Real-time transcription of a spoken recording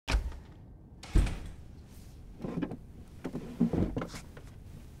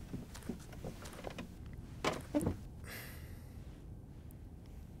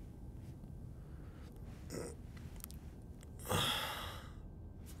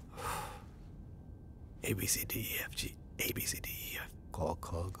A B C D E F G A B C D E F call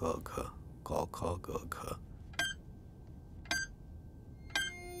go go call go go.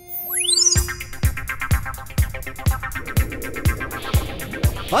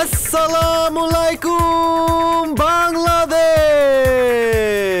 Asalaamulaikum,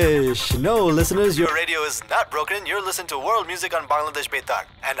 Bangladesh! No, listeners, your radio is not broken. You're listening to world music on Bangladesh Betar.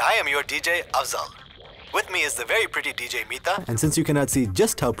 And I am your DJ, Afzal. With me is the very pretty DJ, Meeta. And since you cannot see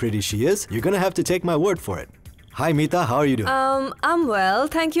just how pretty she is, you're gonna have to take my word for it. Hi, Meeta. How are you doing? I'm well.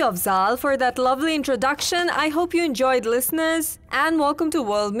 Thank you, Afzal, for that lovely introduction. I hope you enjoyed, listeners. And welcome to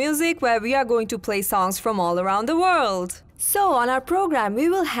World Music, where we are going to play songs from all around the world. So, on our program, we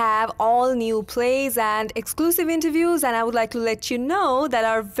will have all new plays and exclusive interviews, and I would like to let you know that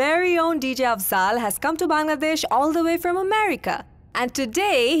our very own DJ Afzal has come to Bangladesh all the way from America. And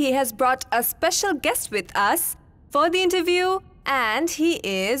today, he has brought a special guest with us for the interview, and he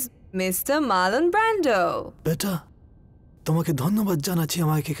is Mr. Marlon Brando. Beta, তোমাকে ধন্যবাদ জানাচ্ছি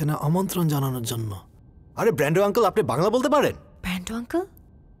আমাকে এখানে আমন্ত্রণ জানানোর জন্য। আরে Brando uncle, আপনি বাংলা বলতে পারেন? Brando uncle?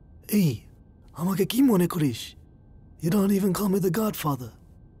 এই, আমাকে কি মনে করিস? You don't even call me the Godfather.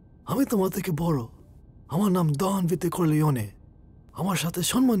 আমি তোমার থেকে বড়। আমার নাম ডন ভিতে করলিওনে। আমার সাথে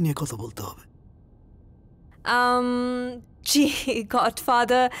সম্মান নিয়ে কথা বলতে হবে। Gee,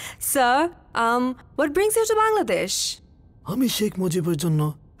 Godfather, sir, what brings you to Bangladesh? আমি শেখ মুজিবের জন্য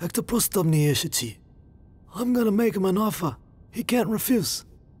একটা প্রস্তাব নিয়ে এসেছি। I'm gonna make him an offer. He can't refuse.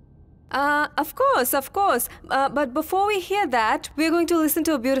 Of course. But before we hear that, we're going to listen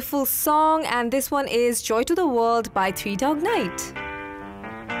to a beautiful song, and this one is Joy to the World by Three Dog Night.